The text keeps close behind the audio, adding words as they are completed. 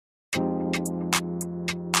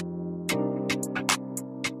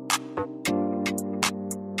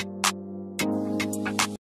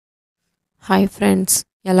Hi friends,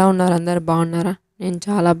 ఎలా ఉన్నారు? అందరూ బాగున్నారా? నేను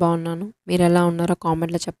చాలా బాగున్నాను. మీరు ఎలా ఉన్నారో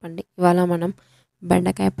కామెంట్లో చెప్పండి. ఇవాళ మనం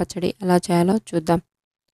బెండకాయ పచ్చడి ఎలా చేయాలో చూద్దాం.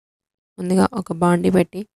 ముందుగా ఒక బాండి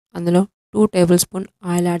పెట్టి అందులో 2 టేబుల్ స్పూన్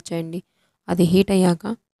ఆయిల్ యాడ్ చేయండి. అది హీట్ అయ్యాక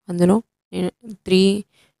అందులో 3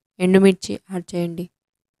 ఎండుమిర్చి యాడ్ చేయండి.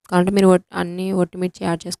 కాబట్టి మీరు అన్ని ఒట్టిమిర్చి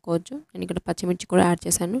యాడ్ చేసుకోవచ్చు. నేను ఇక్కడ పచ్చిమిర్చి కూడా యాడ్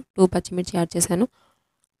చేశాను. 2 పచ్చిమిర్చి యాడ్ చేశాను.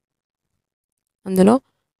 అందులో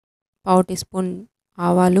 1/2 టీ స్పూన్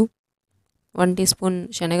ఆవాలు, 1 టీ స్పూన్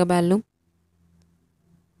శనగబ్యాళ్ళు,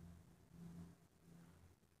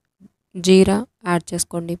 జీరా యాడ్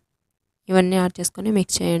చేసుకోండి. ఇవన్నీ యాడ్ చేసుకొని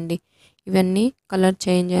మిక్స్ చేయండి. ఇవన్నీ కలర్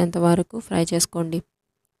చేంజ్ అయ్యేంత వరకు ఫ్రై చేసుకోండి.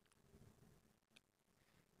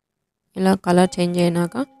 ఇలా కలర్ చేంజ్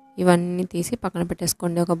అయినాక ఇవన్నీ తీసి పక్కన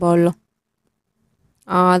పెట్టేసుకోండి ఒక బౌల్లో.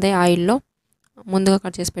 అదే ఆయిల్లో ముందుగా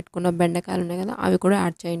కట్ చేసి పెట్టుకున్న బెండకాయలు ఉన్నాయి కదా, అవి కూడా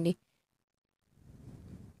యాడ్ చేయండి.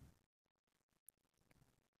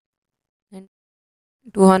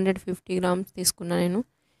 250 గ్రామ్స్ తీసుకున్నా నేను.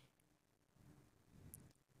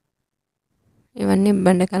 ఇవన్నీ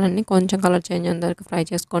బెండకాయలన్నీ కొంచెం కలర్ చేంజ్ అయ్యేంత వరకు ఫ్రై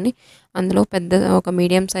చేసుకొని అందులో ఒక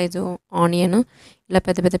మీడియం సైజు ఆనియన్ ఇలా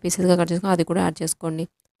పెద్ద పెద్ద పీసెస్గా కట్ చేసుకొని అది కూడా యాడ్ చేసుకోండి.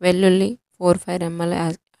 వెల్లుల్లి 4-5 ml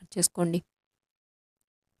యాడ్ చేసుకోండి.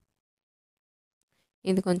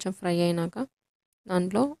 ఇది కొంచెం ఫ్రై అయినాక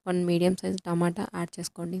దాంట్లో 1 మీడియం సైజ్ టమాటా యాడ్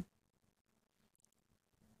చేసుకోండి.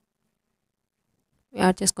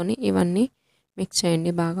 యాడ్ చేసుకొని ఇవన్నీ మిక్స్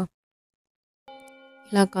చేయండి బాగా.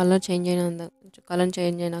 ఇలా కలర్ చేంజ్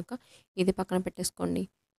అయినాక ఇది పక్కన పెట్టేసుకోండి.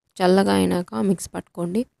 చల్లగా అయినాక మిక్స్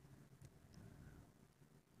పట్టుకోండి.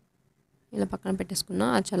 ఇలా పక్కన పెట్టేసుకున్న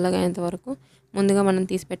ఆ చల్లగా అయ్యేంత వరకు ముందుగా మనం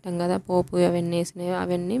తీసి పెట్టాం కదా పోపు, అవన్నీ వేసినవి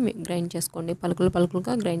అవన్నీ గ్రైండ్ చేసుకోండి.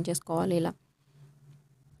 పలుకులుగా గ్రైండ్ చేసుకోవాలి. ఇలా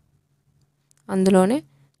అందులోనే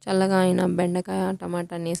చల్లగా అయిన బెండకాయ,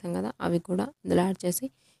 టమాటా వేసాం కదా, అవి కూడా ఇందులో యాడ్ చేసి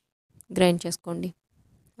గ్రైండ్ చేసుకోండి.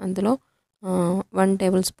 అందులో 1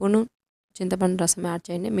 టేబుల్ స్పూన్ చింతపండు రసం యాడ్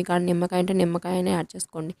చేయండి. మీకు ఆడ నిమ్మకాయ అంటే నిమ్మకాయనే యాడ్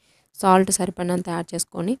చేసుకోండి. సాల్ట్ సరిపడినంత యాడ్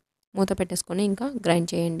చేసుకొని మూత పెట్టేసుకొని ఇంకా గ్రైండ్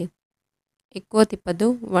చేయండి. ఎక్కువ తిప్పద్దు,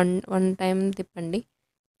 వన్ టైం తిప్పండి,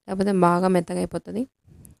 లేకపోతే బాగా మెత్తగా అయిపోతుంది.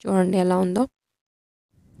 చూడండి ఎలా ఉందో.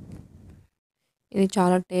 ఇది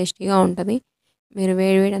చాలా టేస్టీగా ఉంటుంది. మీరు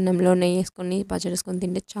వేడి అన్నంలో నెయ్యి వేసుకొని పచ్చడి వేసుకొని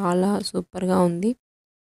తింటే చాలా సూపర్గా ఉంది.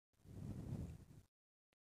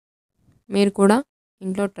 మీరు కూడా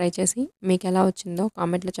ఇంట్లో ట్రై చేసి మీకు ఎలా వచ్చిందో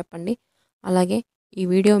కామెంట్లో చెప్పండి. అలాగే ఈ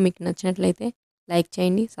వీడియో మీకు నచ్చినట్లయితే లైక్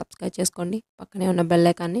చేయండి, సబ్స్క్రైబ్ చేసుకోండి, పక్కనే ఉన్న బెల్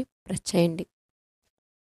ఐకాన్ని ప్రెస్ చేయండి.